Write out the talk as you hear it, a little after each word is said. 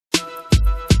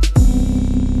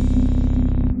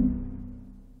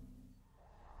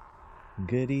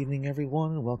Good evening,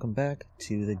 everyone, and welcome back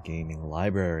to the Gaming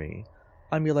Library.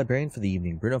 I'm your librarian for the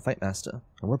evening, Bruno Fightmaster,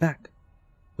 and we're back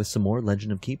with some more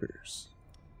Legend of Keepers.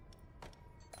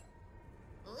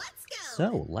 Let's go.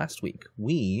 So, last week,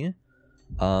 we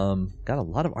got a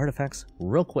lot of artifacts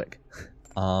real quick.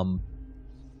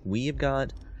 We've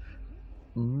got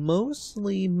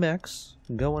mostly mechs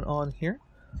going on here.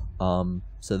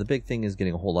 So the big thing is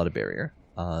getting a whole lot of barrier.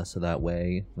 So that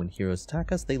way, when heroes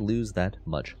attack us, they lose that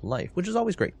much life, which is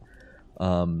always great.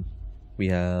 We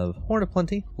have Horn of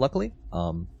Plenty, luckily.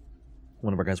 One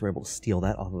of our guys were able to steal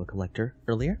that off of a collector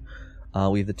earlier.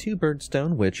 We have the 2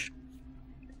 Birdstone, which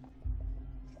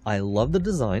I love the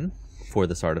design for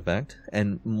this artifact,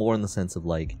 and more in the sense of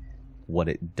like what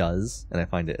it does, and I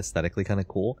find it aesthetically kind of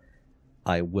cool.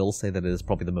 I will say that it is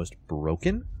probably the most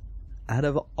broken out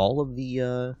of all of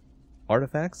the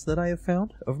artifacts that I have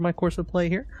found over my course of play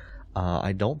here.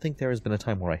 I don't think there has been a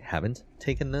time where I haven't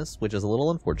taken this, which is a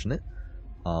little unfortunate.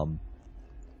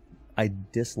 I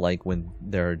dislike when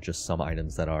there are just some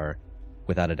items that are,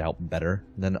 without a doubt, better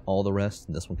than all the rest,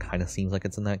 and this one kind of seems like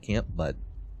it's in that camp, but,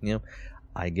 you know,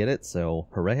 I get it, so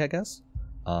hooray, I guess.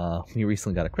 We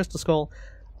recently got a Crystal Skull,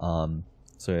 so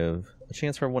we have a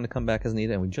chance for everyone to come back as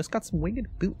needed, and we just got some winged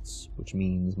boots, which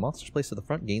means monsters placed at the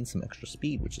front gain some extra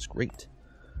speed, which is great.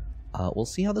 We'll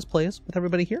see how this plays with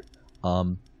everybody here.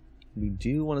 We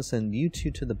do want to send you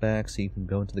 2 to the back so you can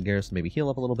go into the garrison, maybe heal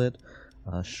up a little bit.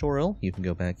 Shoril, you can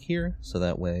go back here, so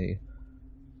that way,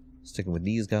 sticking with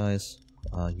these guys,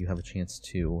 you have a chance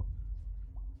to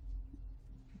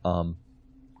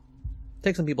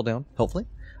take some people down, hopefully.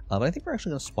 But I think we're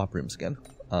actually going to swap rooms again,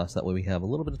 so that way we have a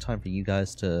little bit of time for you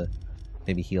guys to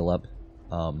maybe heal up,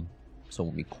 so it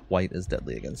won't be quite as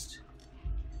deadly against.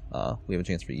 We have a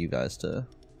chance for you guys to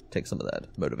take some of that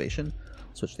motivation,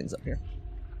 switch things up here.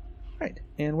 Alright,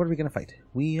 and what are we going to fight?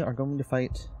 We are going to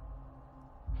fight...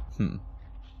 You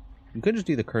could just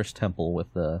do the Cursed Temple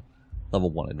with the level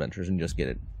 1 adventures and just get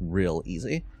it real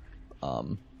easy.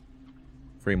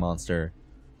 Free monster,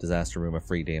 disaster room, a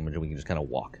free damage, and we can just kind of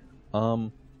walk.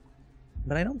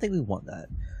 But I don't think we want that.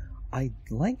 I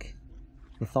like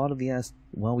the thought of the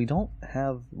well, we don't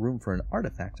have room for an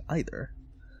artifact either.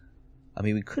 I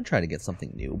mean, we could try to get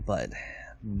something new, but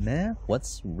meh,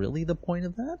 what's really the point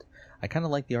of that? I kind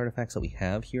of like the artifacts that we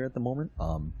have here at the moment.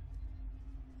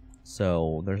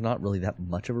 So there's not really that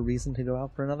much of a reason to go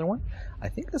out for another one. I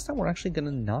think this time we're actually going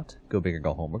to not go big or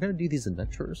go home. We're going to do these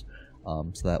adventures,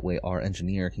 so that way our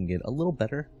engineer can get a little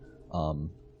better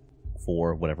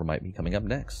for whatever might be coming up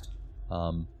next.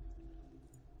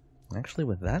 Actually,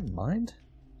 with that in mind,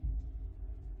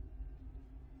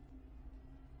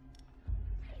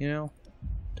 you know,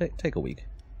 take a week.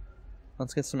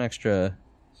 Let's get some extra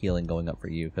healing going up for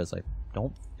you, because I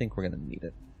don't think we're going to need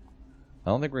it. I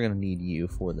don't think we're going to need you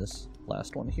for this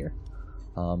last one here.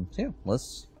 So yeah,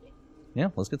 let's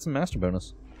get some master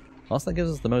bonus. Also, that gives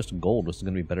us the most gold, which is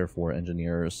going to be better for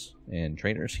engineers and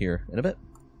trainers here in a bit.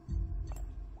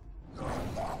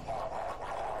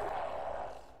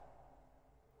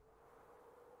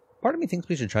 Part of me thinks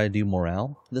we should try to do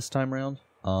morale this time around.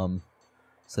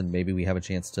 So maybe we have a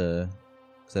chance to...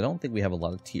 Because I don't think we have a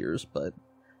lot of tiers, but...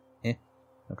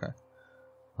 okay.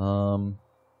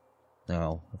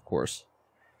 Now, of course.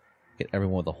 Get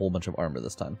everyone with a whole bunch of armor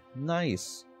this time.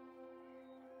 Nice!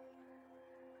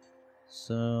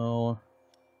 So...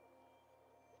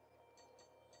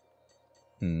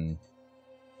 I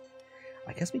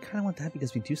guess we kind of want that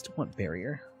because we do still want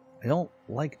barrier. I don't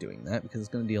like doing that because it's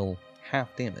going to deal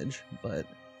half damage, but...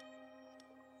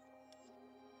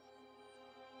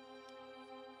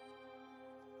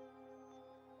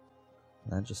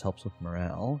 that just helps with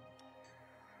morale.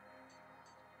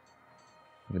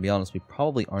 To be honest, we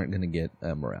probably aren't going to get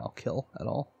a morale kill at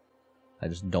all. I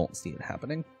just don't see it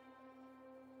happening.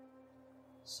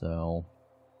 So...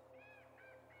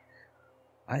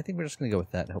 I think we're just going to go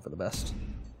with that and hope for the best.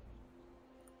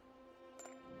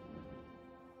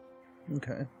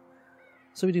 Okay.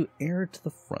 So we do air to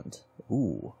the front.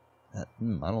 Ooh. That, I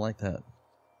don't like that.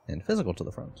 And physical to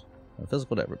the front. And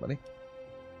physical to everybody.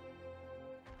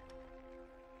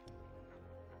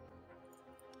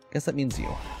 Guess that means you.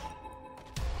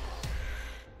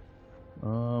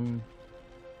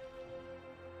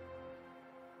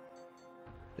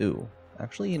 Ooh.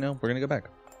 Actually, you know, we're gonna go back.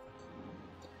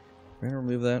 We're gonna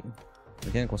remove that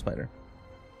mechanical spider.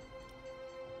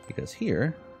 Because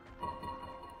here,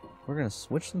 we're gonna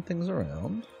switch some things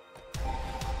around.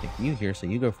 Take you here, so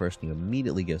you go first, and you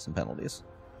immediately give some penalties.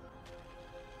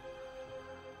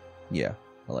 Yeah,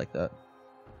 I like that.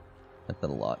 I like that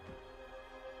a lot.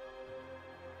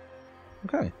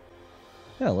 Okay.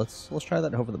 Yeah, let's try that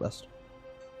and hope for the best.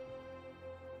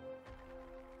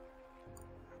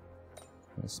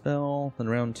 A spell, then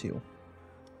round 2.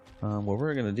 What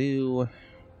we're gonna do...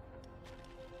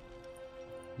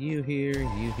 You here,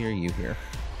 you here, you here.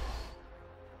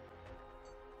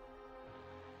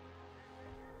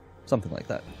 Something like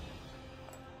that.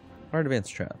 Our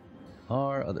advanced trap.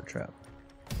 Our other trap.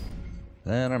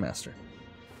 Then our master.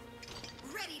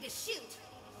 Ready to shoot.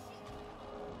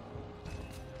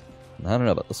 I don't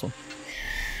know about this one.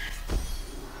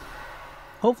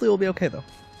 Hopefully we'll be okay though.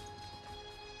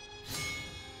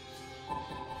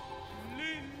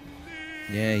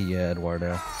 Yeah,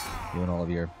 Eduardo. You and all of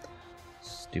your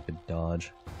stupid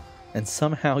dodge. And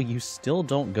somehow you still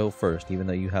don't go first, even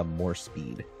though you have more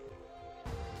speed.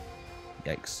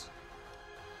 Yikes.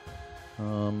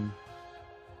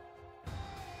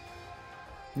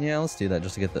 Yeah, let's do that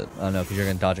just to get the... Oh no, because you're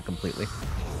going to dodge it completely.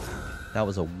 That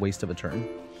was a waste of a turn.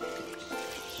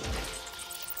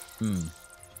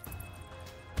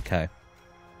 Okay.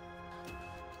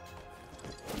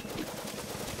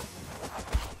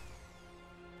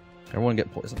 Everyone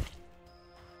get poisoned.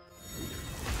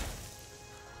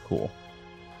 Cool.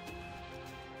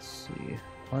 Let's see.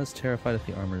 I was terrified if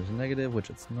the armor is negative, which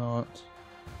it's not.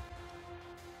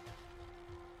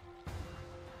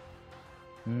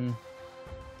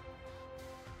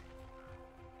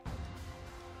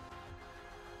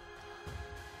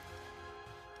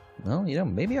 Well, you know,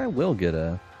 maybe I will get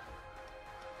a...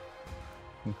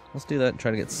 Let's do that and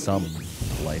try to get some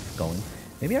life going.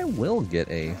 Maybe I will get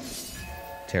a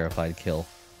terrified kill.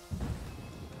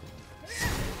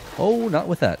 Oh, not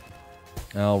with that.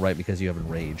 Oh, right, because you have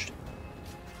enraged.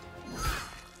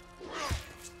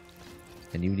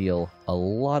 And you deal a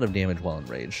lot of damage while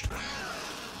enraged.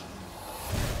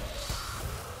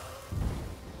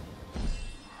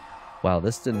 Wow,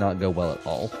 this did not go well at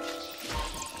all.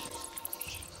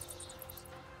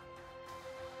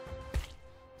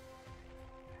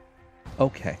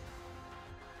 Okay.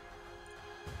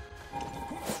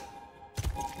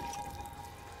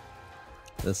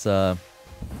 This, yeah,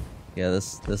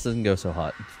 this doesn't go so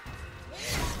hot.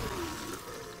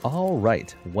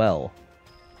 Alright, well.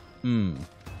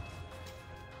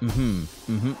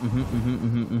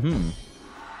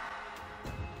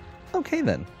 Okay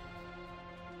then.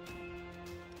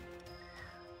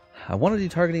 I want to do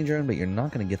targeting drone, but you're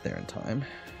not going to get there in time.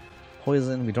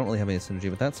 Poison, we don't really have any synergy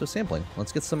with that, so sampling.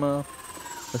 Let's get some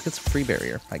free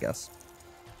barrier, I guess.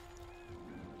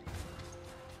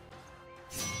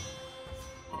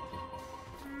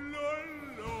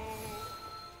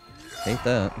 Hate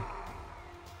that.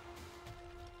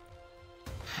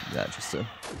 Yeah, just to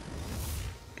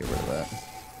get rid of that.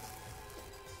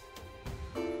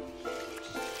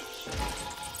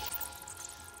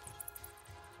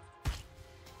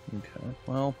 Okay,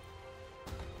 well,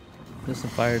 just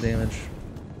some fire damage.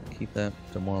 Keep that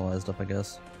demoralized up, I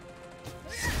guess.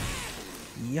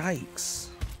 Yikes.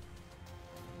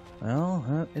 Well,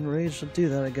 that enraged should do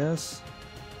that, I guess.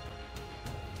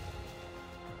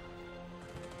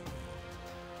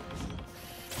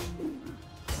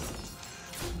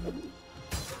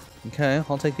 Okay,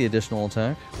 I'll take the additional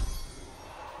attack.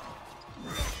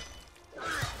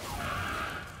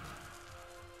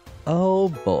 Oh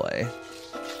boy.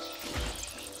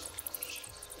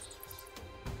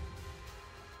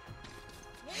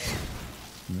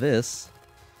 This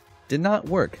did not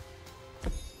work.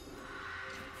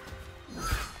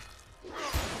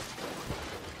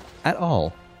 At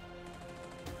all.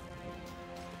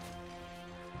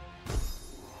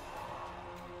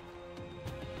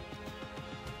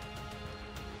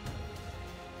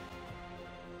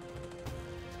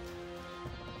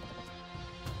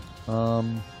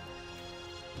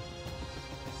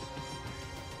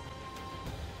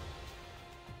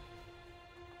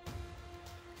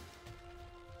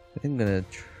 I think I'm gonna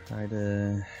try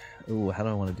to... Ooh, how do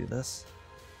I want to do this?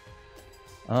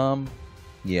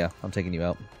 Yeah, I'm taking you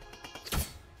out.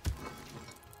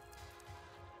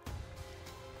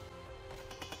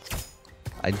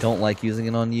 I don't like using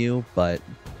it on you, but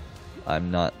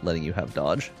I'm not letting you have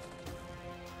dodge.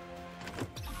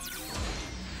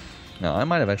 No, I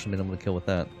might have actually been able to kill with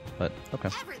that, but okay.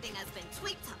 Everything has been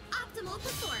tweaked to optimal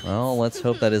performance. Well, let's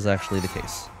hope that is actually the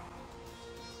case.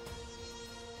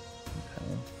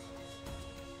 Okay.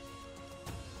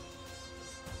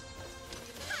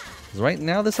 'Cause right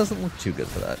now, this doesn't look too good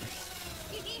for that.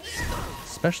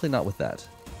 Especially not with that.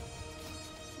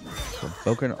 So,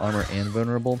 broken armor and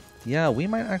vulnerable. Yeah, we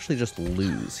might actually just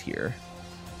lose here.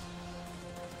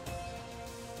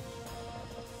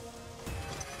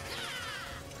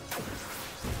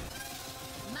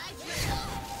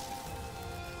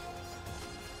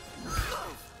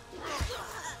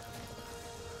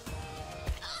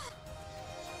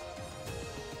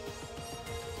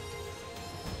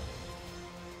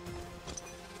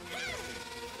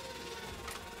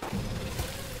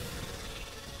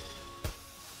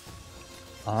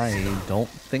 I don't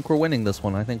think we're winning this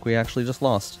one. I think we actually just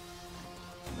lost.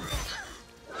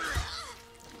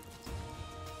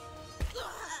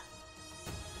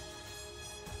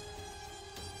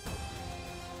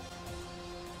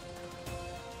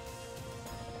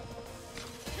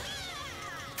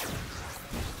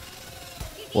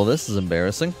 Well, this is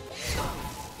embarrassing.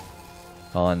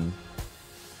 On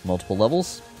multiple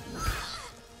levels.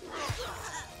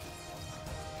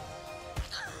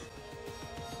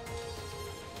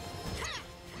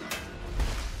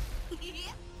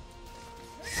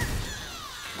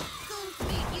 Don't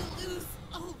make you lose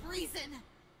all reason.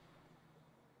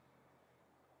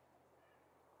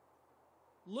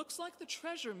 Looks like the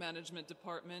treasure management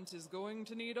department is going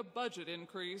to need a budget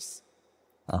increase.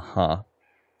 Uh-huh.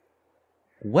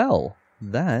 Well,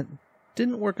 that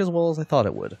didn't work as well as I thought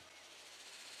it would.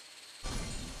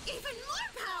 Even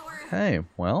more power. Hey,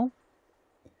 well,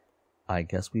 I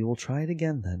guess we will try it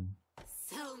again then.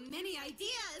 So many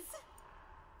ideas.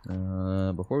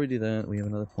 Before we do that, we have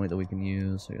another point that we can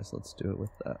use. I guess let's do it with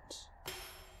that.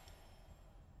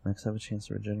 Max have a chance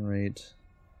to regenerate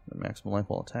the maximum life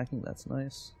while attacking. That's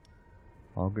nice.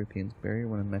 All group gains barrier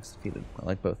when a max defeated. I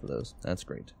like both of those. That's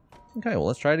great. Okay, well,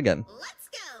 let's try it again. Let's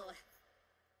go.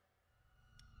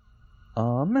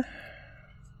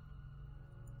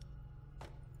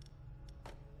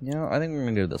 Yeah, I think we're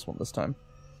gonna do this one this time.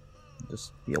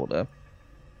 Just be able to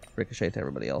ricochet to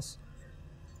everybody else.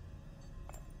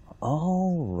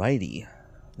 Alrighty.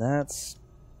 That's...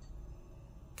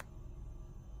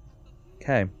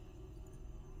 okay.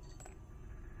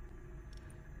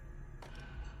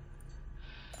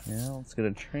 Yeah, let's get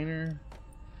a trainer.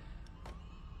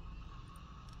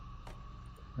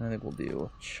 I think we'll do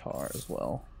Char as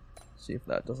well. See if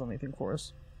that does anything for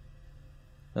us.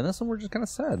 And this one we're just kind of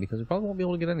sad because we probably won't be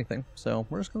able to get anything. So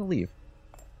we're just going to leave.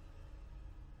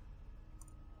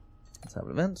 Let's have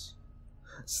an event.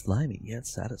 Slimy yet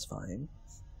satisfying.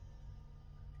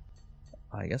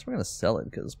 I guess we're going to sell it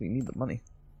because we need the money.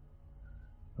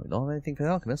 We don't have anything for the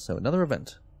alchemist, so another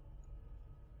event.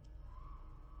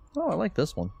 Oh, I like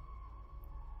this one.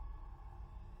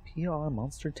 PR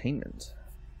Monstertainment.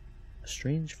 A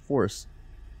strange force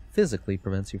physically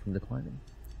prevents you from declining.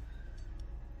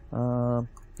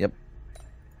 Yep.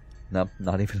 Nope,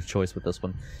 not even a choice with this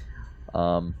one.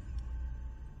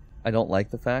 I don't like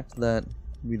the fact that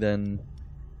we then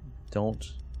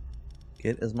don't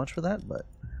get as much for that, but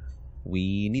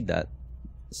we need that.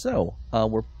 So,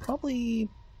 we're probably...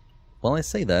 well, I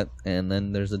say that, and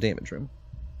then there's a damage room.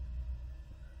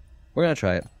 We're gonna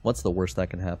try it. What's the worst that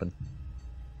can happen?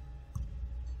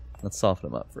 Let's soften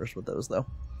them up first with those, though.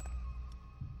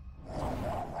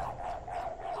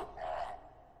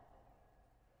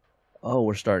 Oh,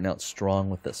 we're starting out strong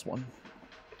with this one.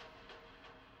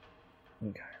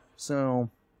 Okay, so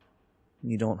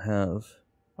you don't have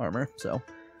armor, so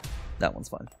that one's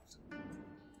fine.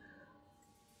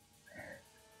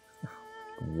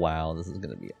 Wow, this is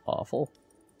gonna be awful.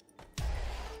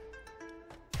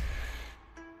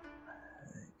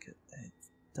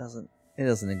 It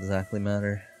doesn't exactly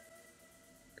matter,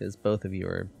 because both of you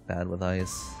are bad with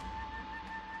ice.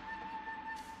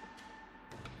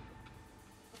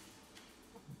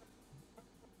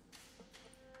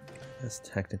 I guess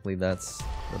technically that's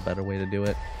the better way to do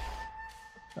it.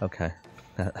 Okay.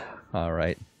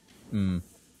 Alright.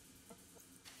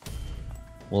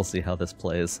 We'll see how this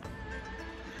plays.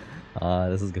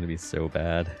 This is gonna be so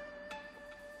bad.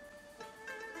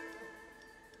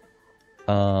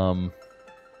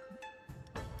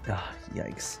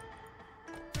 Yikes.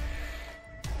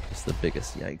 Just the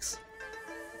biggest yikes.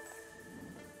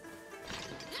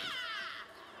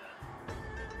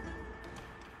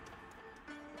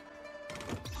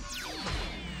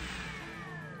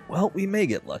 Well, we may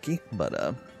get lucky,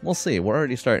 but we'll see. We're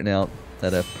already starting out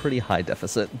at a pretty high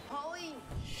deficit.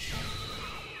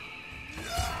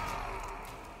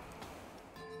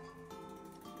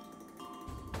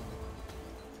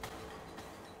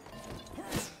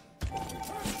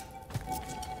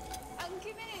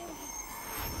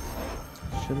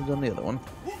 Should have done the other one.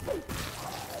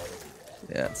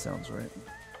 Yeah, it sounds right.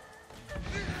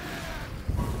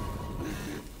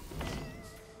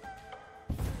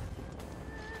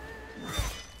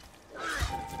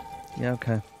 Yeah,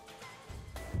 okay.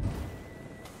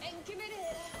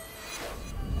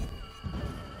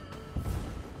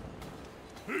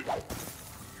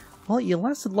 Well, you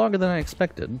lasted longer than I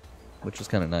expected, which was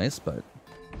kind of nice, but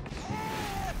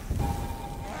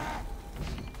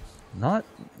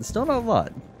still not a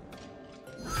lot.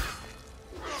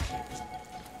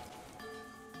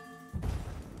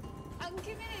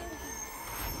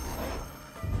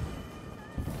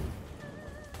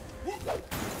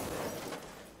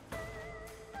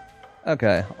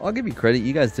 Okay, I'll give you credit.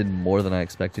 You guys did more than I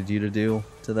expected you to do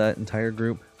to that entire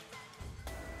group.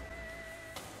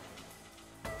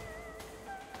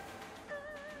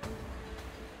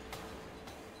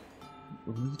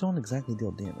 We don't exactly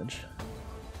deal damage.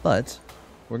 But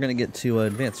we're going to get to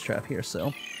advanced trap here,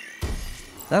 so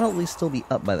that'll at least still be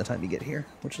up by the time you get here,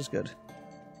 which is good.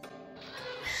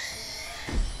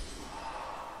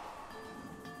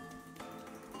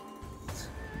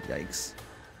 Yikes.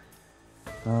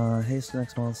 Haste the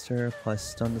next monster, apply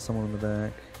stun to someone in the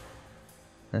back.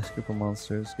 Next group of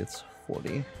monsters gets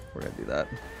 40. We're going to do that.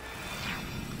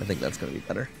 I think that's going to be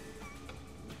better.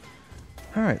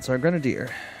 Alright, so our Grenadier.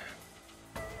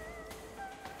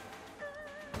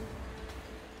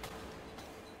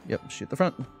 Yep, shoot the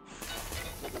front.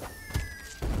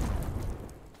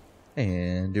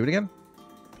 And do it again.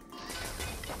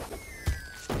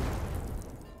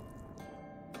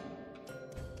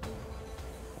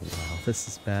 Wow, this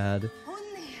is bad.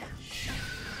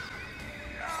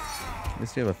 At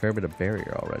least we have a fair bit of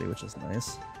barrier already, which is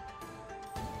nice.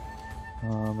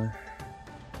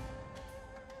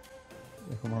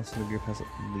 If a monster in the group has at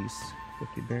least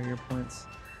 50 barrier points.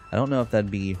 I don't know if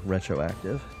that'd be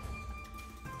retroactive.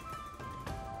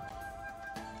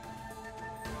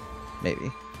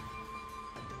 Maybe.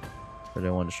 But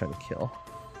I want to try to kill.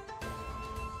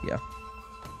 Yeah.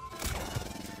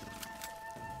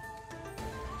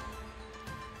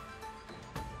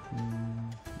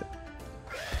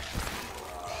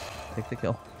 Take the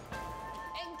kill.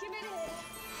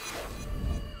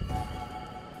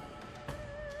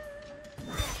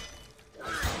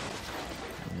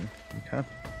 Okay.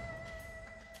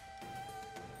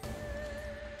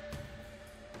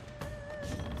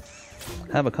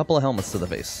 Have a couple of helmets to the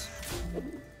face.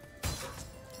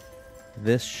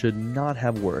 This should not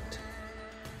have worked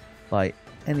by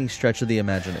any stretch of the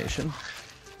imagination.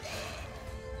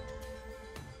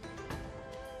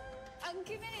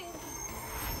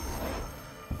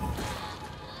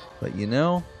 But you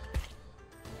know,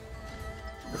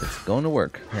 it's going to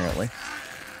work, apparently.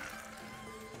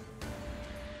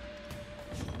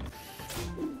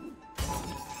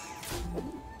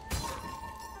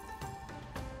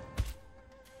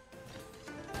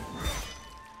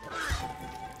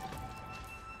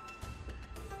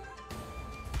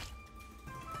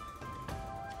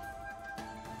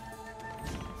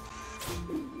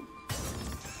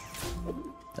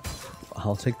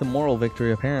 I'll take the moral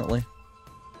victory, apparently.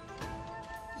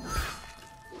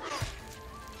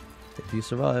 If you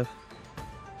survive.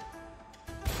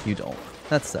 You don't.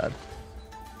 That's sad.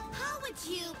 How would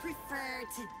you prefer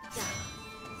to die?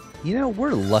 You know,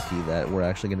 we're lucky that we're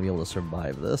actually going to be able to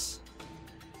survive this.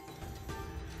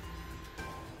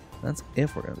 That's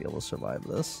if we're going to be able to survive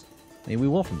this. I mean, we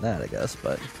will from that, I guess,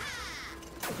 but...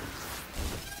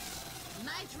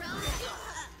 My drone.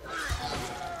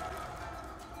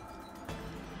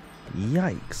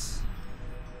 Yikes.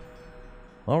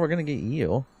 Well, we're going to get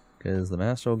you, because the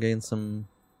Master will gain some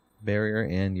barrier,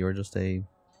 and you're just a...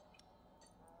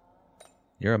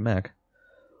 You're a mech.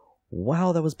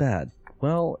 Wow, that was bad.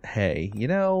 Well, hey, you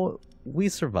know, we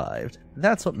survived.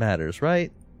 That's what matters,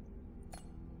 right?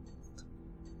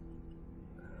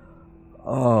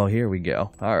 Oh, here we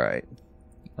go. Alright.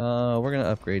 We're gonna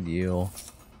upgrade you,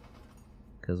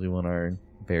 because we want our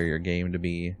barrier game to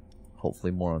be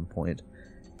hopefully more on point.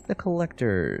 The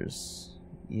collectors.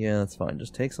 Yeah, that's fine.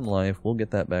 Just take some life. We'll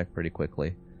get that back pretty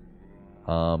quickly.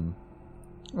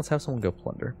 Let's have someone go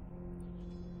plunder.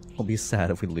 I'll be sad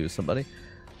if we lose somebody.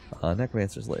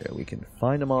 Necromancer's Lair. We can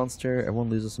find a monster. Everyone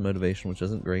loses some motivation, which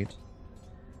isn't great.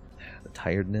 The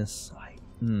tiredness.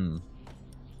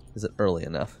 Is it early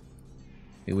enough?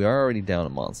 I mean, we are already down a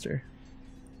monster.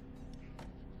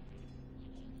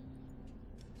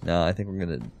 No, I think we're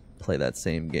going to play that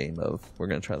same game of we're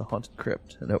going to try the Haunted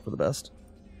Crypt and hope for the best.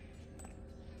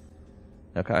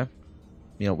 Okay.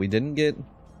 You know, we didn't get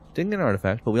an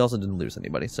artifact, but we also didn't lose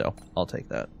anybody, so I'll take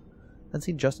that. Let's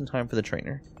see, just in time for the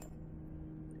trainer.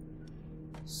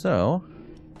 So,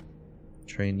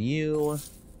 train you.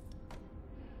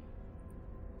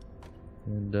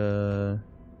 And,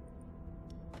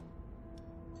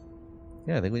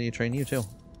 yeah, I think we need to train you too.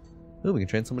 Ooh, we can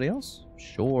train somebody else?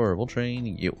 Sure, we'll train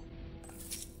you.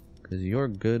 Because you're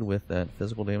good with that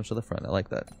physical damage to the front. I like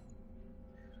that.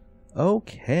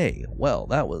 Okay, well,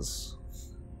 that was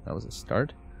a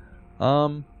start.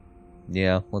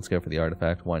 Yeah, let's go for the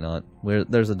artifact. Why not?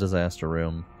 There's a disaster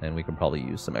room, and we can probably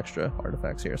use some extra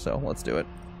artifacts here, so let's do it.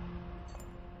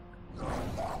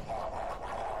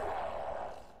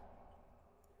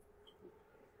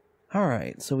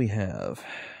 Alright, so we have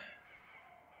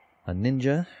a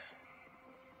ninja,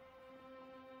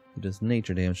 It does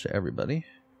nature damage to everybody.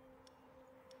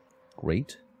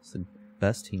 Great. It's the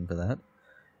best team for that.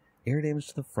 Air damage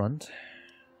to the front.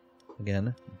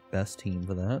 Again, best team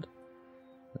for that.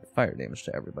 And fire damage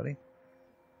to everybody.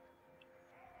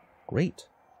 Great.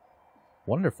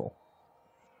 Wonderful.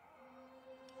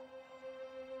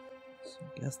 So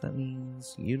I guess that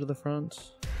means you to the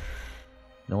front.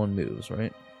 No one moves,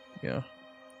 right? Yeah.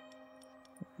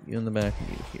 You in the back and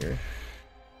you here.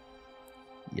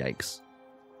 Yikes.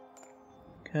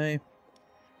 Okay.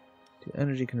 Do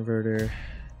energy converter.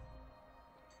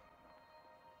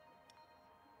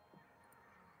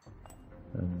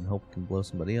 And hope we can blow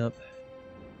somebody up.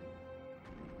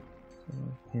 So,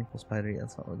 painful spider, yeah,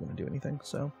 it's not really going to do anything,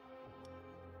 so.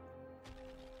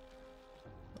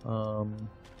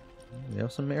 We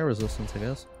have some air resistance, I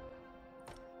guess.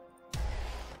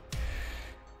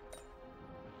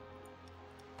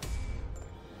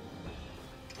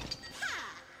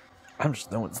 I'm just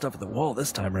throwing stuff at the wall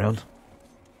this time around.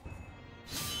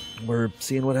 We're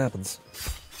seeing what happens.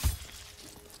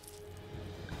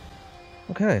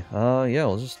 Okay, yeah,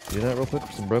 we'll just do that real quick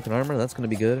for some broken armor. That's gonna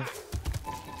be good.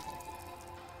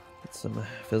 Get some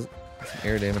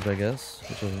air damage, I guess,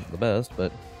 which isn't the best,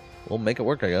 but we'll make it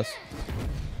work, I guess.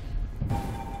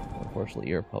 Unfortunately,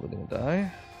 you're probably gonna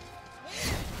die.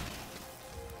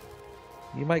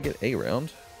 You might get a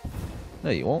round. No,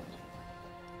 you won't.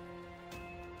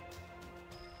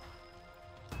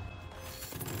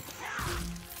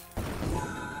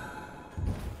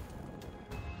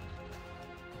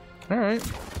 Alright,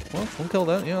 well, we'll kill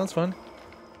that. Yeah, that's fine.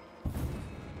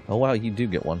 Oh wow, you do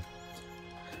get one.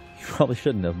 You probably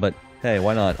shouldn't have, but hey,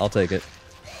 why not? I'll take it.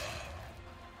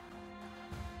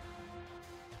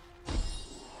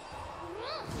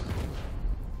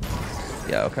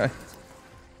 Yeah, okay.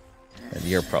 And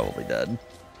you're probably dead.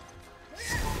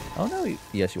 Oh no,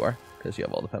 yes you are, because you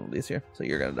have all the penalties here, so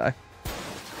you're gonna die.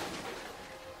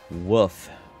 Woof.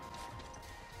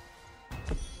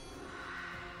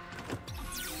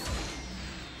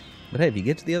 But hey, if you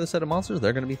get to the other set of monsters,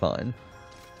 they're going to be fine.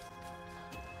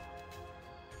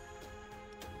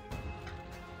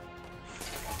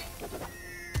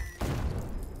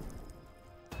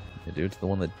 You do it to the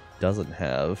one that doesn't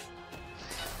have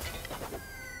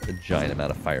a giant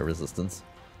amount of fire resistance.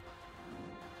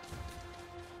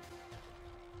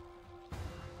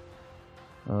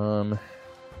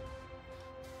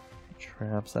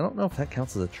 Traps. I don't know if that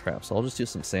counts as a trap, so I'll just do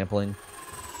some sampling.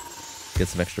 Get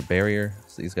some extra barrier,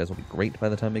 so these guys will be great by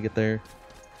the time they get there.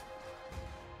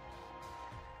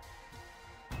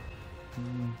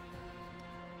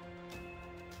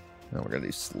 Now we're gonna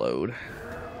do slowed.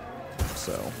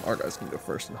 So our guys can go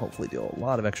first and hopefully deal a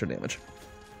lot of extra damage.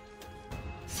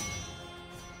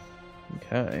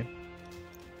 Okay.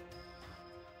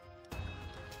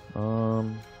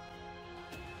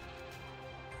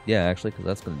 Yeah, actually, because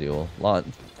that's gonna do a lot.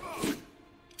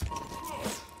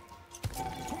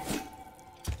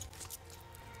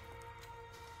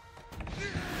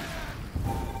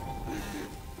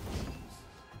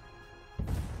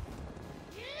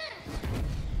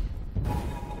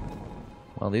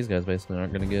 Well, these guys basically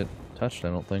aren't going to get touched, I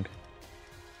don't think.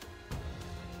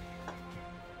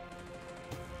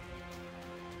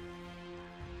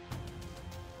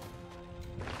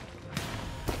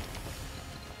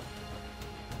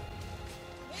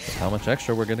 That's how much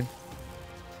extra we're getting.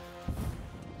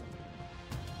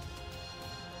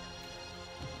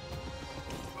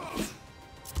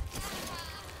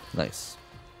 Nice.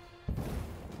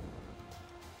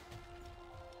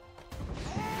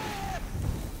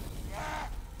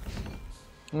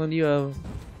 Well, you have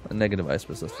a negative ice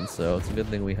resistance, so it's a good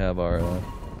thing we have our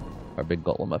big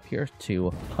golem up here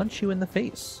to punch you in the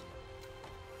face.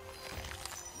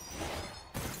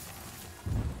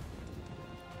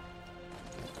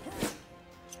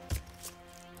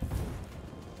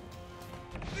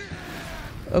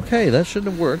 Okay, that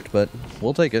shouldn't have worked, but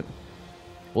we'll take it.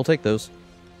 We'll take those.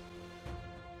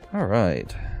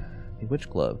 Alright. Bewitched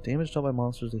Glove. Damage dealt by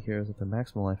monsters to heroes if their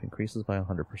maximum life increases by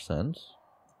 100%.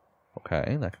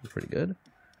 Okay, that could be pretty good.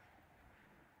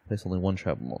 Place only one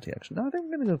trap multi-action. No, I think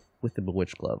I'm going to go with the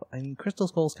Bewitched Glove. I mean, Crystal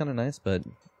Skull is kind of nice, but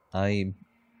I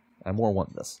more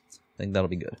want this. I think that'll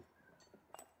be good.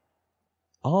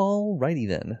 Alrighty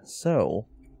then. So,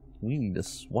 we need to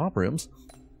swap rooms.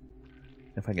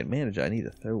 If I can manage it, I need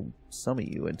to throw some of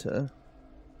you into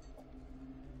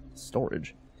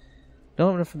storage. Don't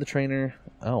have enough for the trainer.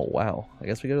 Oh, wow. I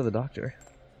guess we go to the doctor.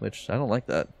 Which, I don't like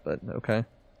that, but okay.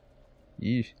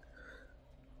 Yeesh.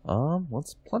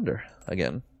 Let's plunder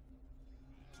again.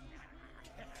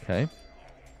 Okay.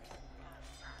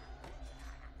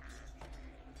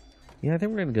 Yeah, I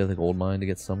think we're gonna go to the gold mine to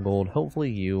get some gold.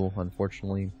 Hopefully you,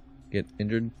 unfortunately, get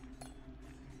injured.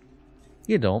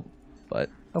 You don't, but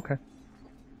okay.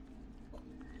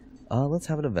 Let's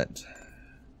have an event.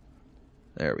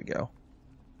 There we go.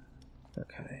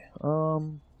 Okay.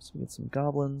 So we get some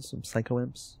goblins, some psycho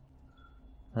imps.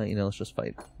 You know, let's just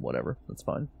fight. Whatever, that's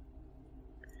fine.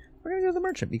 We're gonna go to the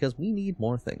merchant because we need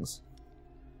more things.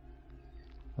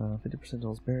 50%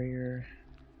 Dell's barrier.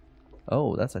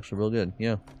 Oh, that's actually real good.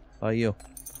 Yeah, by you.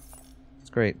 It's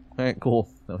great. Alright, cool.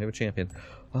 Now we have a champion.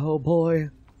 Oh boy.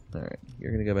 Alright,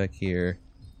 you're gonna go back here.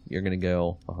 You're gonna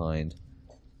go behind.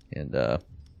 And,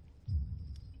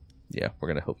 yeah, we're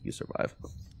gonna hope you survive.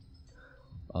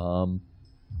 Oh,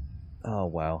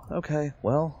 wow. Okay,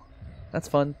 well, that's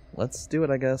fun. Let's do it,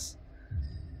 I guess.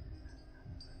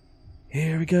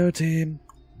 Here we go, team.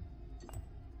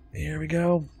 Here we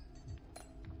go.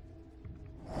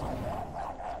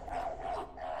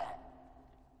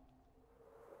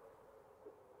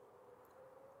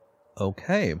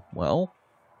 Okay, well.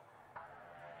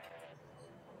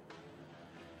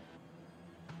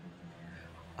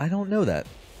 I don't know that.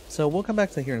 So we'll come back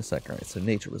to that here in a second. Alright, so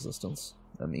nature resistance.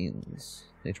 That means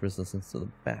nature resistance to the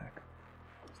back.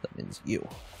 So that means you.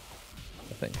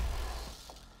 I think.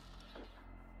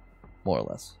 More or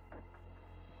less.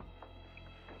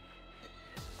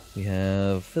 We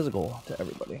have physical to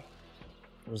everybody.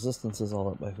 Resistance is all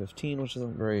up by 15, which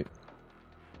isn't great.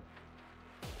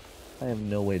 I have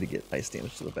no way to get ice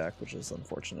damage to the back, which is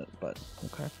unfortunate, but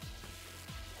okay.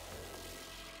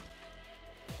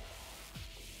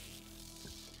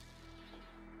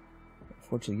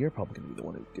 Unfortunately, you're probably going to be the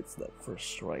one who gets that first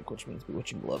strike, which means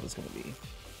Bewitching Glove is going to be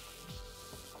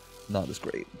not as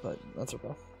great, but that's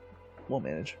okay. We'll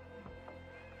manage.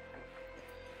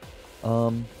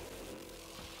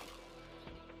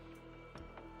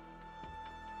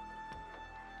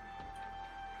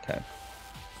 Okay.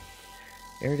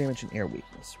 Air damage and air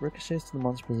weakness. Ricochets to the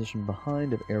monster position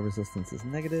behind if air resistance is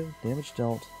negative. Damage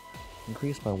dealt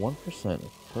increased by 1%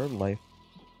 per life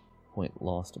point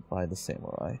lost by the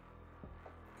samurai.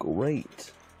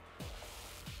 Great.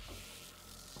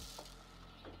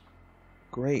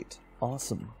 Great.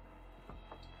 Awesome.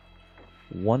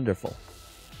 Wonderful.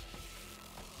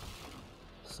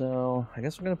 So, I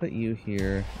guess we're going to put you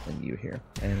here and you here.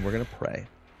 And we're going to pray.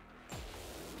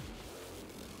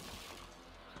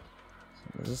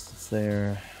 So resistance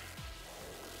there.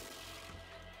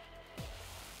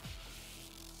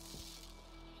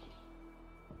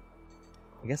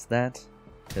 I guess that,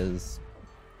 because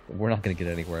we're not going to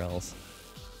get anywhere else.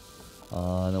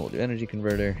 Then we'll do energy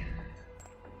converter.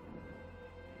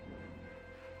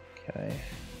 Okay.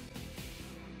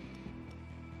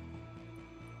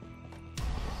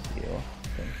 You, I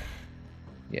think.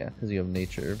 Yeah, because you have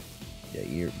nature. Yeah,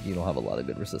 you don't have a lot of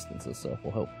good resistances, so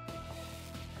we'll hope.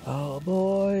 Oh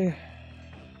boy.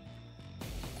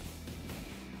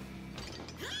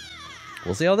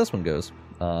 We'll see how this one goes.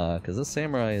 Because this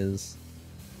samurai is...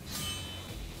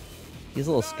 He's a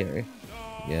little scary.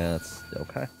 Yeah, that's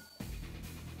okay.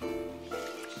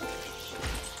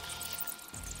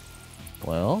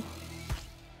 Well.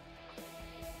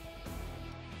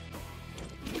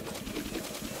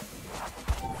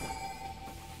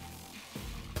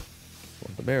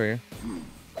 Hold the barrier.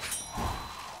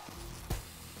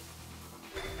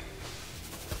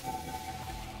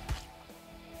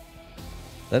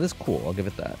 That is cool, I'll give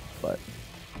it that, but...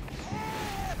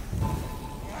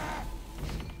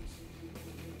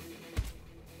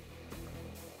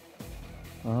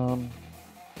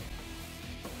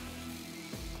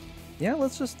 Yeah,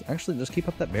 let's just keep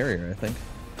up that barrier, I think.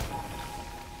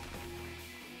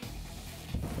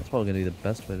 That's probably gonna be the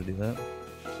best way to do that.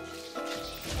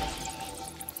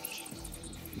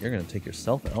 You're gonna take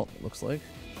yourself out, it looks like.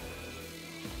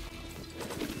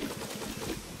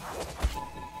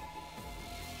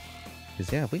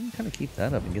 Because yeah, if we can kind of keep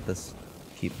that up and get this,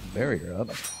 keep the barrier up.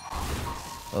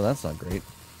 Oh, that's not great.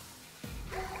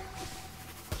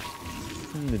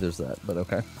 Maybe there's that, but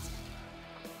okay.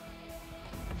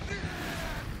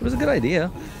 It was a good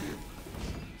idea.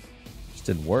 Just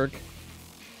didn't work.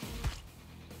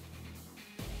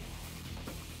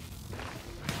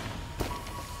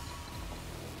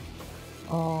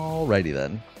 Alrighty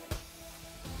then.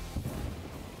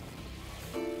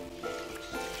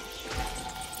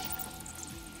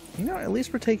 You know, at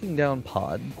least we're taking down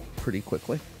Pod pretty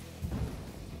quickly.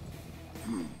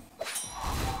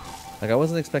 Like, I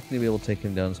wasn't expecting to be able to take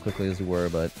him down as quickly as we were,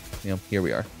 but, you know, here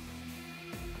we are.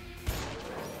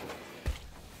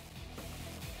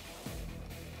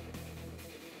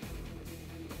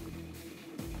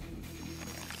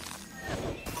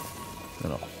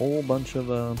 And a whole bunch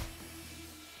of,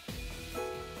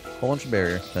 whole bunch of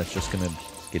barrier that's just gonna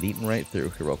get eaten right through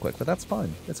here real quick, but that's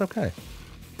fine. It's okay.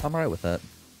 I'm alright with that.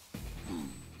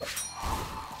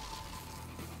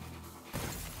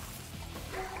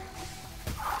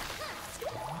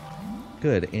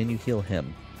 Good, and you heal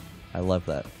him. I love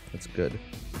that. It's good.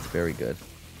 It's very good.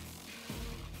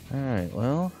 Alright,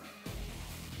 well...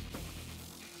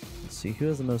 let's see, who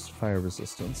has the most fire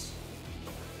resistance?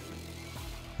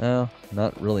 Oh,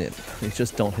 not really. You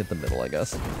just don't hit the middle, I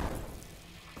guess.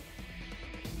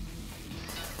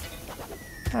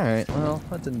 Alright, well,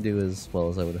 that didn't do as well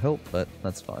as I would hope, but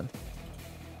that's fine.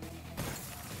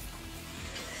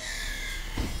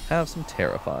 Have some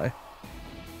Terrify.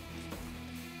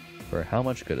 For how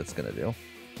much good it's gonna do.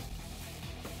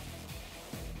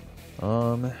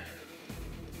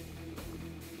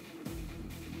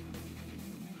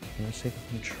 Let's take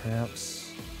some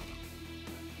traps.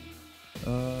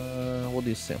 We'll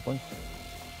do sampling.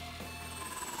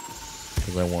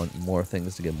 Because I want more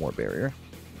things to get more barrier.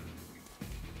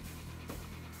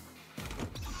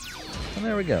 And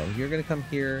there we go. You're gonna come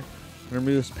here and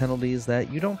remove penalties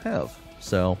that you don't have.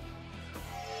 So,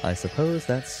 I suppose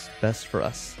that's best for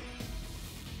us.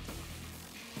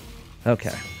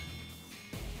 Okay.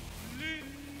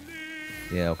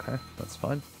 Yeah, okay. That's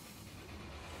fine.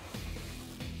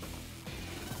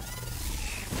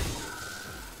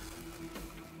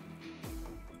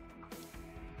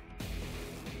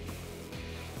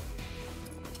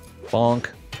 Bonk.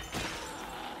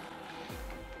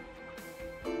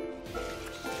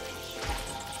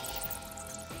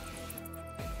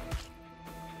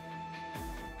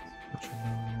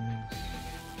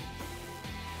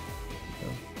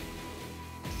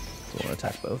 Don't want to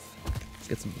attack both. Let's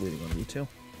get some bleeding on you too.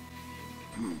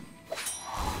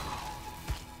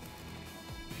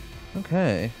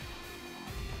 Okay.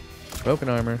 Broken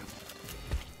armor.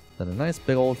 Then a nice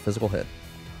big old physical hit.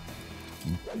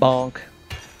 Bonk.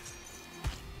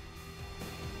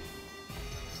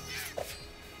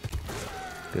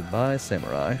 Goodbye,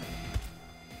 samurai.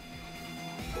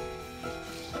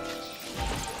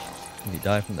 You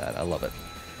die from that. I love it.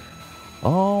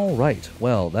 Alright.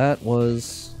 Well, that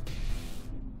was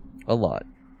a lot.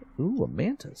 Ooh, a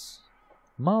mantis.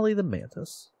 Molly the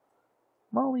mantis.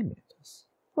 Molly mantis.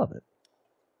 Love it.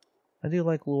 I do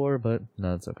like lore, but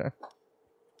no, it's okay.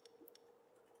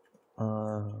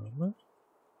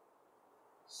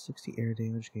 60 air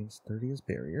damage, gains 30 as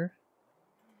barrier.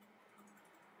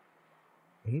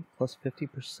 8 plus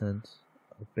 50%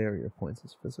 of barrier points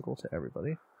is physical to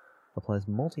everybody. Applies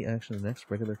multi-action to the next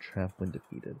regular trap when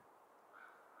defeated.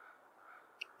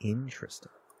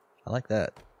 Interesting. I like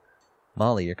that.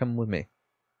 Molly, you're coming with me.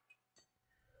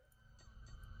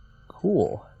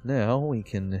 Cool. Now we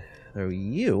can throw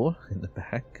you in the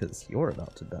back because you're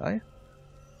about to die.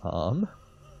 I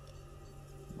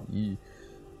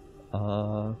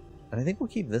think we'll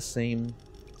keep this same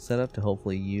setup to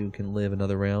hopefully you can live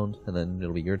another round and then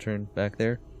it'll be your turn back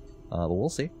there. But we'll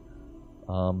see.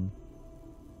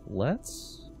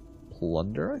 Let's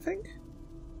plunder, I think?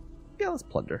 Yeah, let's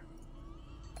plunder.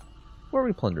 Where are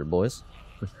we plundering, boys?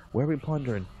 Where are we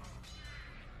plundering?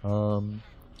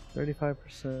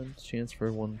 35% chance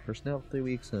for one person out for 3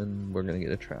 weeks, and we're gonna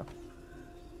get a trap.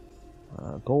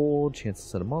 Gold, chance to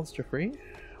set a monster free.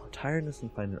 Tiredness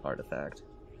and find an artifact.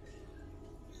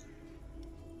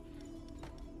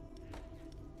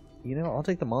 You know, I'll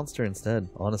take the monster instead,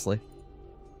 honestly.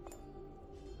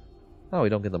 Oh, we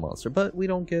don't get the monster, but we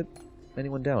don't get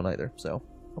anyone down either, so,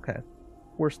 okay.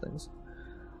 Worse things.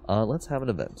 Let's have an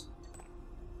event.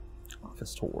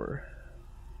 Office tour.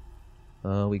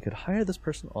 We could hire this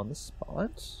person on the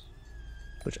spot.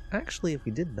 Which, actually, if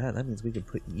we did that, that means we could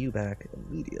put you back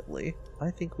immediately.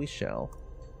 I think we shall.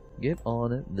 Get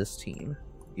on this team.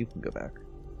 You can go back.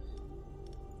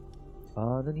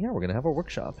 Then yeah, we're gonna have a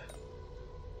workshop.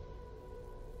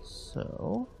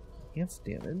 So, enhanced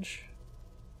damage.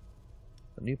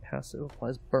 A new passive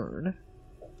applies burn.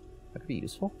 That could be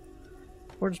useful.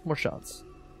 Or just more shots.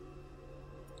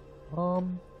 I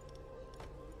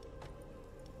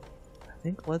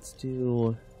think let's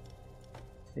do,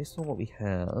 based on what we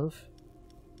have,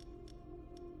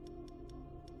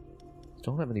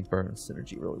 don't have any burn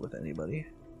synergy really with anybody.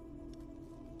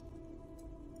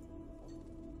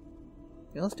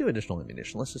 Yeah, let's do additional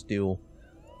ammunition. Let's just do,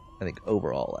 I think,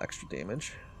 overall extra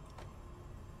damage.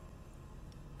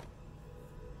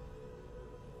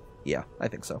 Yeah, I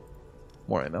think so.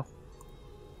 More ammo.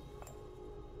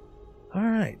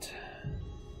 Alright.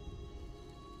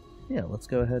 Yeah, let's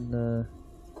go ahead and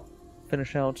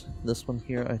finish out this one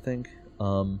here, I think.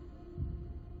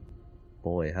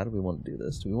 Boy, how do we want to do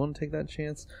this? Do we want to take that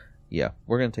chance? Yeah,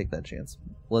 we're going to take that chance.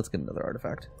 Let's get another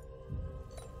artifact.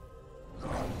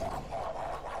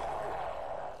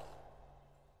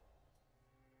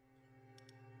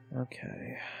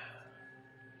 Okay.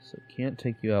 So can't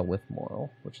take you out with moral,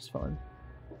 which is fine.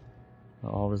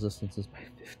 All resistances by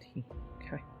 15.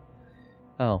 Okay.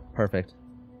 Oh, perfect.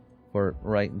 For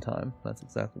right in time. That's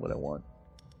exactly what I want.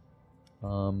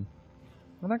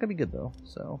 They're not gonna be good though,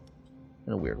 so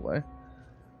in a weird way.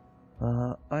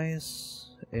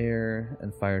 Ice, air,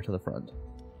 and fire to the front.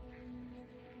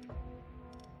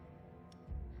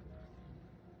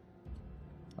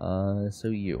 So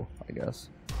you, I guess.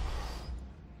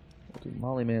 We'll do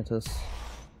Molly Mantis.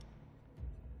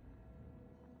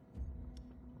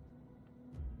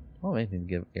 Oh, I didn't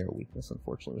give air weakness,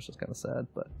 unfortunately, which is kind of sad,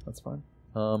 but that's fine.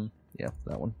 Yeah,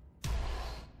 that one.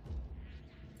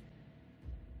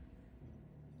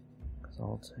 Cause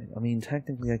I'll take. I mean,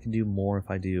 technically, I can do more if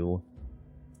I do.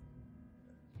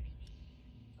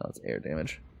 Oh, it's air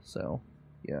damage. So,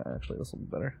 yeah, actually, this will be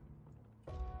better.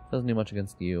 Doesn't do much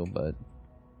against you, but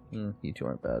you two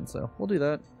aren't bad, so we'll do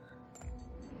that.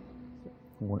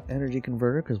 We want energy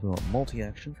converter because we want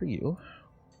multi-action for you.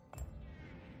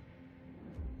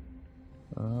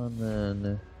 And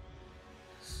then,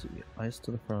 let's see, ice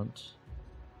to the front.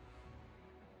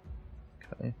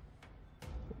 Okay.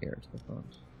 Air to the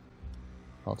front.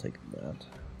 I'll take that.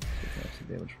 Take some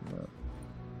damage from that.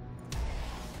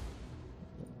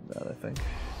 That, I think.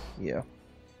 Yeah.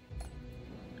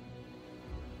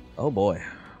 Oh boy.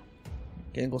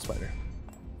 Gangle spider.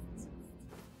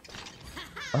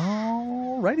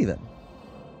 Alrighty then.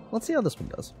 Let's see how this one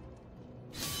does.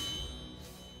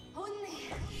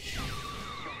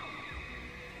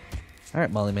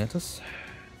 Alright, Molly Mantis.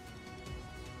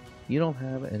 You don't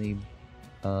have any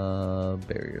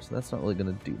barriers, so that's not really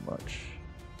going to do much.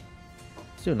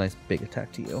 Let's do a nice big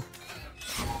attack to you.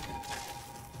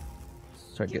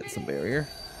 Start getting some barrier.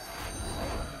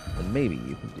 And maybe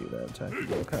you can do that attack to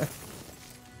you, okay?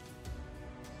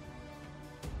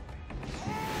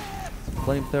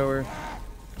 Flamethrower.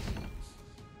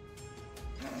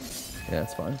 Yeah,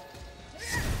 it's fine.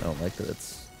 I don't like that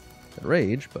it's at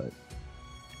rage, but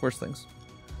worse things.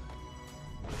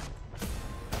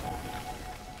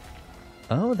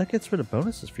 Oh, that gets rid of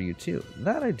bonuses for you too.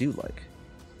 That I do like.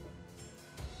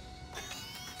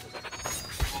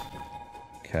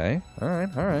 Okay,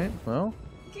 alright. Well,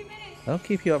 I'll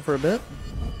keep you up for a bit.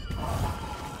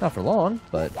 Not for long,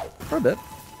 but for a bit.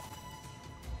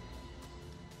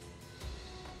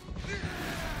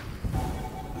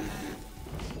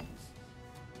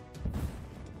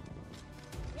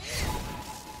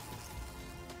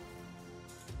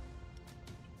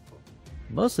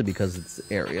 Mostly because it's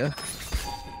area.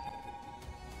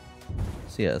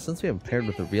 So yeah, since we have paired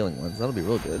with the reeling ones, that'll be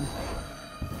real good.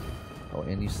 Oh,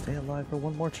 and you stay alive for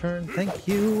one more turn. Thank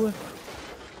you!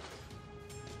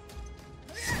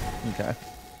 Okay.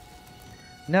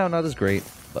 Now, not as great,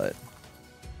 but...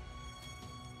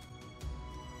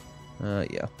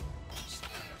 yeah. Just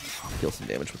deal some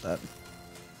damage with that.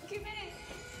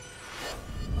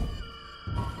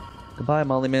 Goodbye,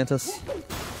 Molly Mantis.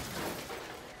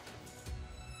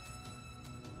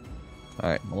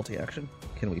 Alright, multi-action.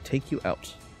 Can we take you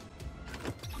out?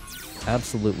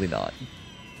 Absolutely not.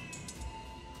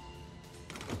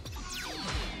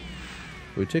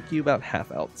 We took you about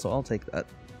half out, so I'll take that.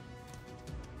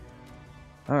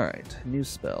 Alright, new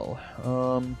spell.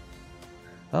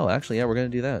 Oh, actually, yeah, we're gonna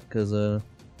do that, because,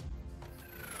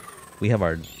 we have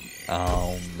our...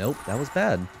 Oh, nope, that was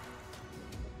bad.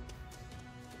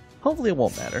 Hopefully it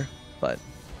won't matter, but...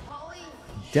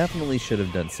 Definitely should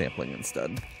have done sampling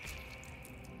instead.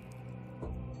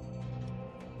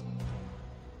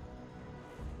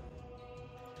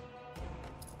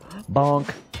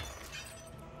 Bonk.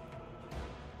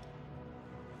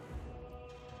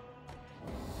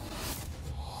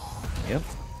 Yep,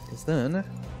 because then,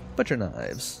 butcher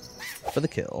knives for the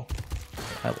kill.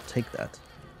 I will take that.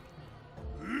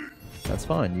 That's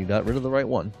fine, you got rid of the right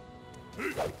one.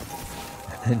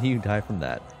 And you die from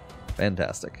that.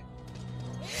 Fantastic.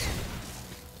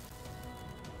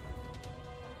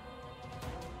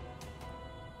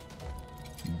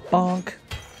 Bonk.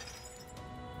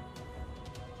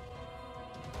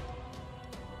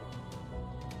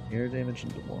 Air damage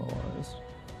and demoralized.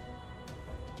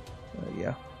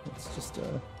 Yeah, let's just,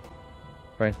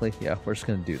 frankly, yeah, we're just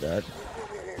gonna do that.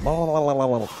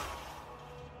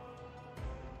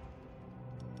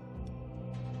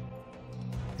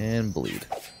 And bleed.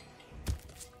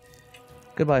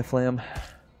 Goodbye, Flam.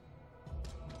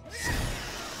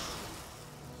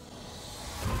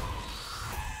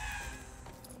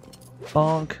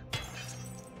 Bonk.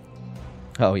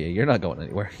 Oh yeah, you're not going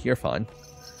anywhere. You're fine.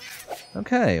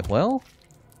 Okay, well,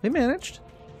 we managed.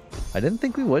 I didn't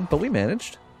think we would, but we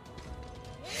managed.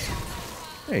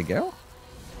 There you go.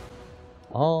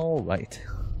 Alright.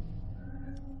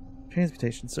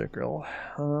 Transmutation circle.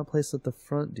 Place at the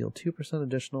front, deal 2%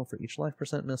 additional for each life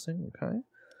percent missing. Okay.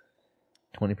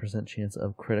 20% chance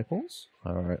of criticals.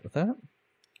 Alright with that.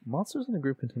 Monsters in a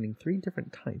group containing 3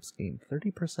 different types gain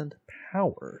 30%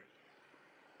 power.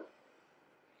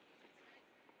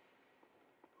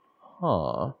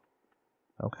 Huh.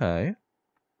 Okay.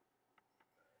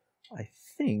 I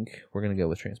think we're going to go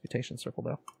with Transmutation Circle,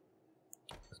 though.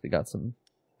 Because we got some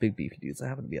big beefy dudes that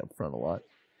happen to be up front a lot.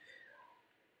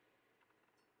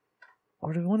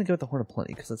 Or do we want to go with the Horn of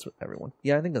Plenty? Because that's with everyone.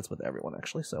 Yeah, I think that's with everyone,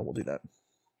 actually, so we'll do that.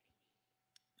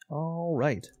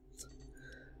 Alright.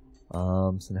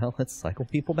 So now let's cycle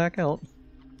people back out.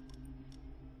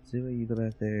 Zua, you go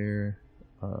back there.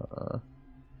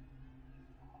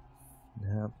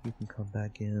 Now you can come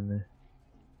back in.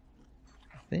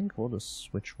 I think we'll just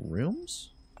switch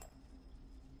rooms.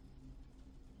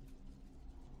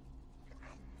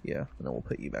 Yeah, and then we'll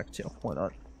put you back too. Why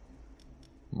not?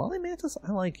 Molly Mantis,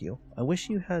 I like you. I wish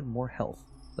you had more health,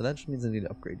 but that just means I need to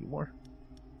upgrade you more.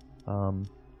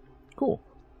 Cool.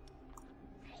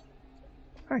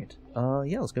 Alright,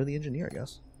 yeah, let's go to the engineer, I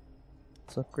guess.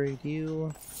 Let's upgrade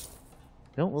you.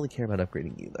 I don't really care about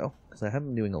upgrading you, though, because I have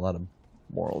been doing a lot of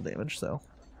moral damage, so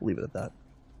we'll leave it at that.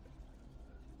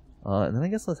 And then I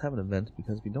guess let's have an event,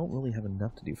 because we don't really have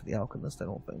enough to do for the alchemist, I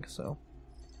don't think, so.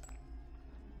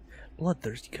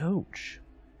 Bloodthirsty coach.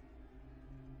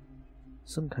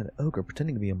 Some kind of ogre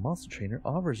pretending to be a monster trainer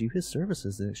offers you his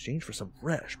services in exchange for some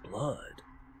fresh blood.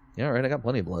 Yeah, alright, I got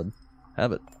plenty of blood.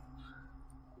 Have it.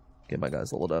 Get my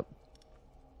guys leveled up.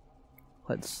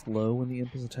 Quite slow when the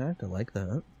imp is attacked, I like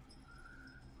that.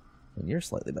 And you're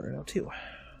slightly better now, too.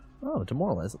 Oh,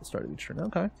 demoralized at the start of each turn.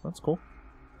 Okay, that's cool.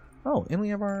 Oh, and we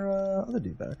have our other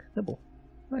dude back. Nibble.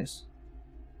 Nice.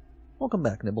 Welcome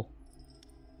back, Nibble.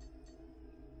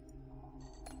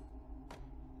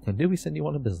 And do we send you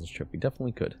on a business trip? We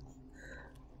definitely could.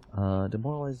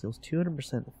 Demoralized deals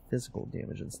 200% physical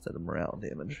damage instead of morale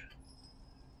damage.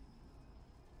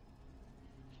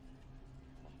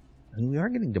 I mean, we are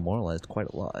getting demoralized quite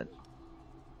a lot.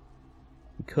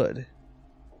 We could.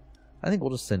 I think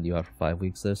we'll just send you out for 5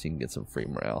 weeks, though, so you can get some free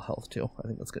morale health, too. I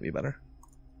think that's going to be better.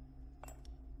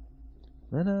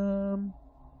 Then,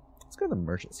 let's go to the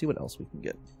merchant, see what else we can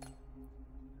get.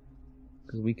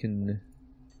 Because we can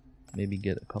maybe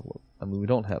get a couple of... I mean, we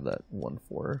don't have that one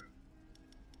for...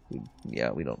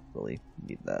 yeah, we don't really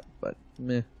need that, but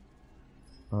meh.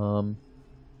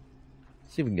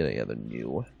 See if we can get any other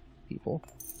new people.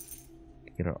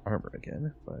 Get our armor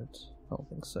again, but I don't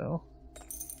think so.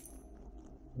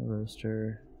 The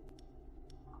roaster.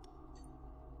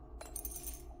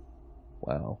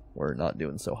 Wow, we're not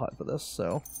doing so hot for this,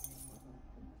 so.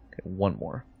 Okay, one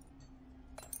more.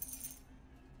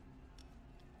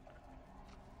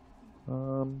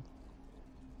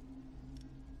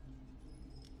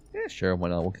 Yeah, sure, why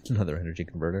not? We'll get another energy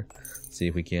converter. See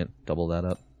if we can't double that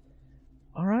up.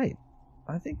 Alright.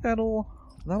 I think that'll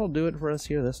do it for us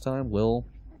here this time. We'll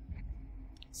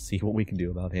see what we can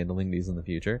do about handling these in the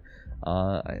future.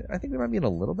 I think we might be in a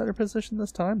little better position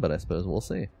this time, but I suppose we'll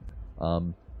see.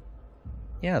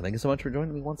 Yeah, thank you so much for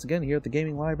joining me once again here at the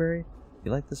Gaming Library. If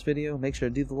you like this video, make sure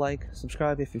to do the like,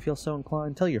 subscribe if you feel so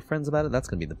inclined, tell your friends about it, that's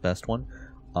going to be the best one.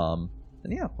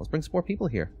 And yeah, let's bring some more people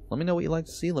here. Let me know what you'd like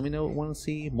to see, let me know what you want to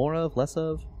see more of, less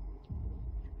of.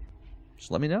 Just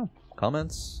let me know.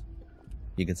 Comments.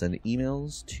 You can send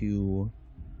emails to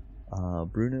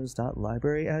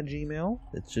brunos.library@gmail.com.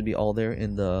 It should be all there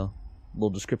in the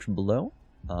little description below.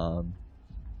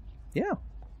 Yeah.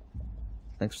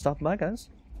 Thanks for stopping by, guys.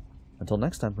 Until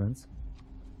next time, friends.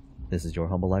 This is your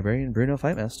humble librarian, Bruno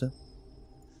Fightmaster.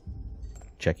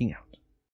 Checking out.